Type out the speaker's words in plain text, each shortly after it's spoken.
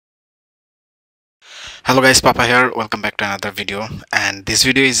Hello guys, Papa here. Welcome back to another video, and this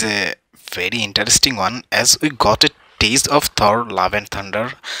video is a very interesting one as we got a taste of Thor Love and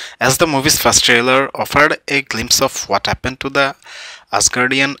Thunder, as the movie's first trailer offered a glimpse of what happened to the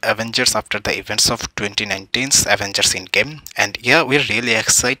Asgardian Avengers after the events of 2019's Avengers Endgame. And yeah, we're really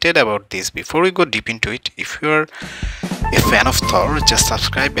excited about this. Before we go deep into it, if you're a fan of Thor, just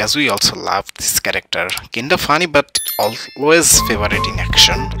subscribe as we also love this character. Kinda funny but always favorite in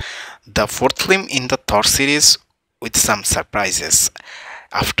action. The fourth film in the Thor series with some surprises.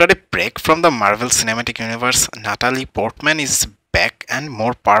 After a break from the Marvel Cinematic Universe, Natalie Portman is back and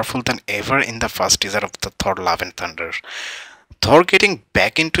more powerful than ever in the first teaser of the Thor Love and Thunder. Thor getting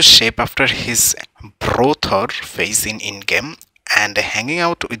back into shape after his bro Thor phase in Endgame and hanging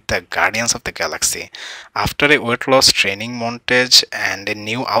out with the Guardians of the Galaxy. After a weight loss training montage and a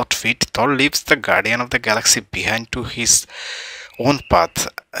new outfit, Thor leaves the Guardian of the Galaxy behind to his own path.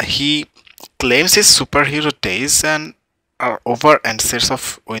 He claims his superhero days and are over and sets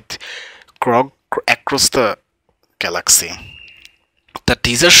off with Krog across the galaxy. The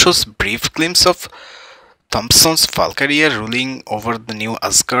teaser shows brief glimpse of Thompson's Valkyrie ruling over the new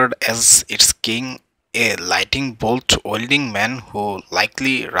Asgard as its king, a lightning bolt wielding man who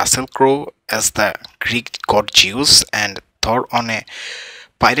likely Russell Crowe as the Greek god Zeus, and Thor on a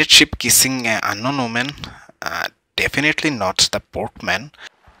pirate ship kissing an unknown woman. Definitely not the Portman,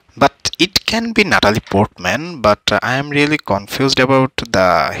 but it can be Natalie Portman. But I am really confused about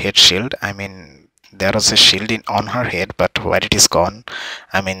the head shield. I mean, there was a shield on her head, but where it is gone.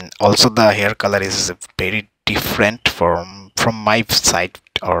 I mean, also the hair color is very different from my side,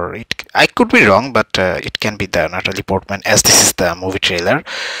 or I could be wrong, but it can be the Natalie Portman, as this is the movie trailer,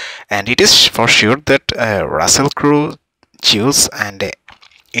 and it is for sure that Russell Crowe choose, and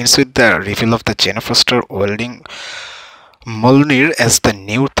ends with the reveal of the Jane Foster wielding Mjolnir as the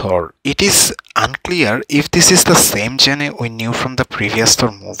new Thor. It is unclear if this is the same Jane we knew from the previous Thor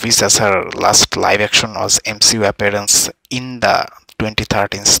movies, as her last live action was MCU appearance in the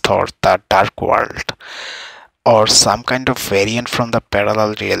 2013 Thor The Dark World, or some kind of variant from the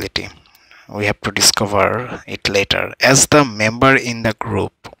parallel reality. We have to discover it later. As the member in the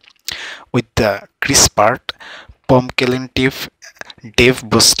group, with the Chris Pratt, Pom Kellentif, Dave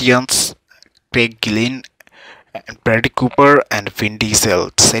Bastian's, Craig Gillen, and Bradley Cooper and Vin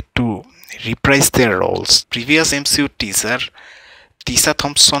Diesel set to reprise their roles. Previous MCU teaser, Tessa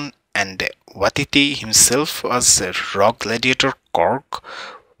Thompson and Waititi himself as Rock Gladiator Korg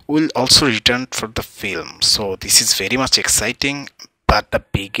will also return for the film. So this is very much exciting, but the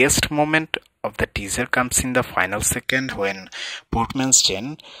biggest moment of the teaser comes in the final second when Portman's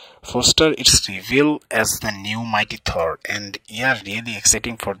Jane Foster is revealed as the new Mighty Thor, and yeah, really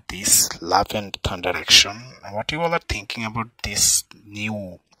exciting for this Love and Thunder action. What you all are thinking about this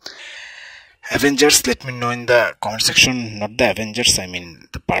new Avengers, let me know in the comment section. Not the Avengers, I mean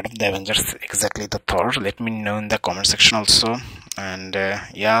the part of the Avengers, exactly the Thor. Let me know in the comment section also, and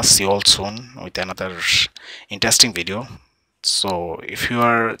yeah, see you all soon with another interesting video. So if you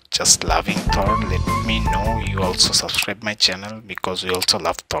are just loving Thor, let me know. You also subscribe my channel because we also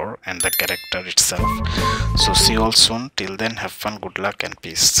love Thor and the character itself. So see you all soon. Till then, have fun, good luck and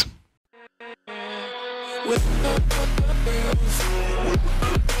peace.